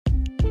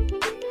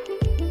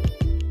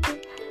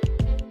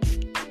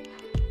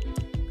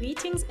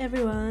Greetings,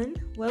 everyone.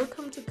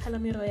 Welcome to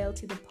Kalami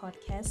Royalty, the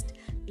podcast.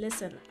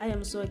 Listen, I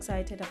am so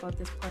excited about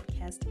this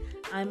podcast.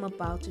 I'm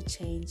about to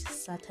change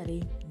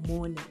Saturday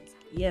mornings.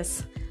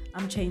 Yes,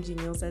 I'm changing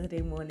your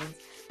Saturday mornings.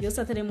 Your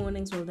Saturday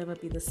mornings will never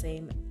be the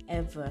same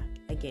ever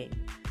again.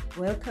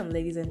 Welcome,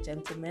 ladies and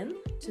gentlemen,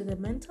 to the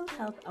Mental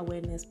Health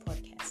Awareness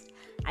Podcast.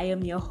 I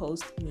am your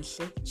host,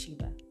 Mihle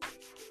Chiba.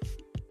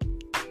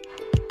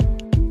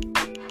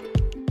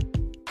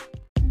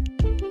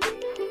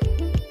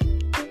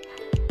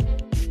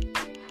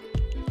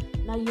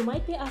 Now, you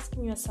might be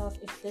asking yourself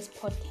if this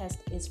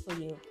podcast is for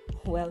you.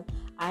 Well,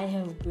 I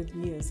have good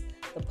news.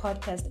 The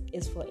podcast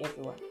is for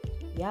everyone.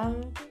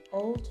 Young,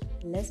 old,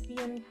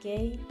 lesbian,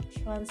 gay,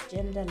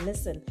 transgender.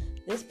 Listen,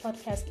 this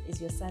podcast is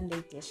your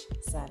Sunday dish,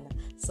 Sana.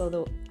 So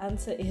the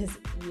answer is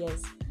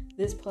yes,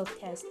 this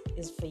podcast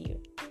is for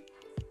you.